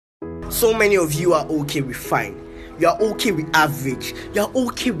So many of you are okay with fine. You are okay with average. You are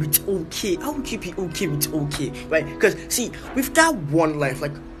okay with okay. How would you be okay with okay? Right? Because see, with that one life,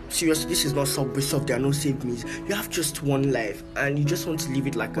 like seriously, this is not Subway Surf. There are no saved meals. You have just one life, and you just want to live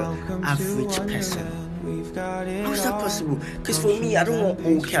it like an average person. How is that possible? Because for me, I don't want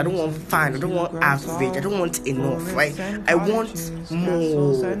okay, I don't want fine, I don't want average, I don't want enough, right? I want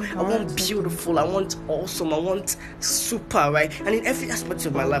more, I want beautiful, I want awesome, I want super, right? And in every aspect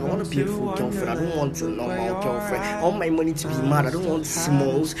of my life, I want a beautiful girlfriend. I don't want a normal girlfriend. I want my money to be mad. I don't want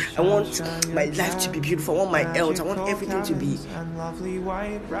smalls. I want my life to be beautiful. I want my health. I want everything to be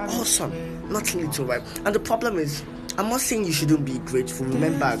awesome, not little, right? And the problem is, I'm not saying you shouldn't be grateful.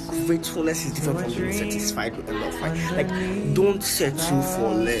 Remember, gratefulness is different from being satisfied with enough, right? Like, don't settle for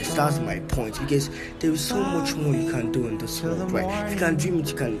less. That's my point. Because there is so much more you can do in this world, right? If you can dream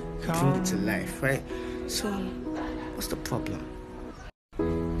it, you can bring it to life, right? So, what's the problem?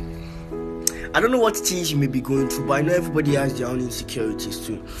 I don't know what stage you may be going through, but I know everybody has their own insecurities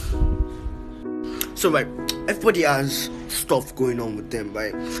too. So, right, everybody has stuff going on with them,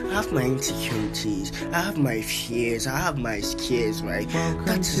 right? I have my insecurities, I have my fears, I have my scares, right?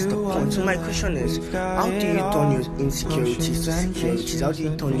 That is the point. So my question is, how do you turn your insecurities to securities? How do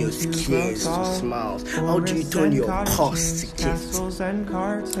you turn your scares to smiles? How do you turn your costs to gifts?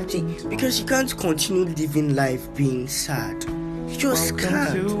 See, because you can't continue living life being sad. You just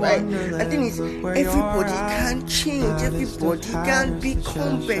can't, right? And then it's everybody can change, everybody can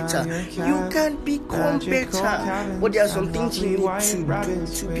become better. You can become better, but there are some things you need to do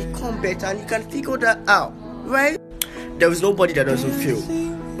to become better, and you can figure that out, right? There is nobody that doesn't fail,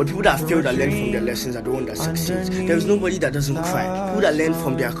 but people that fail that learn from their lessons are the ones that succeed. There is nobody that doesn't cry. People that learn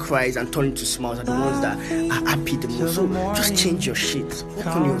from their cries and turn into smiles are the ones that are happy the most. So just change your shit, work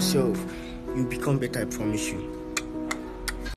on yourself. You become better, I promise you.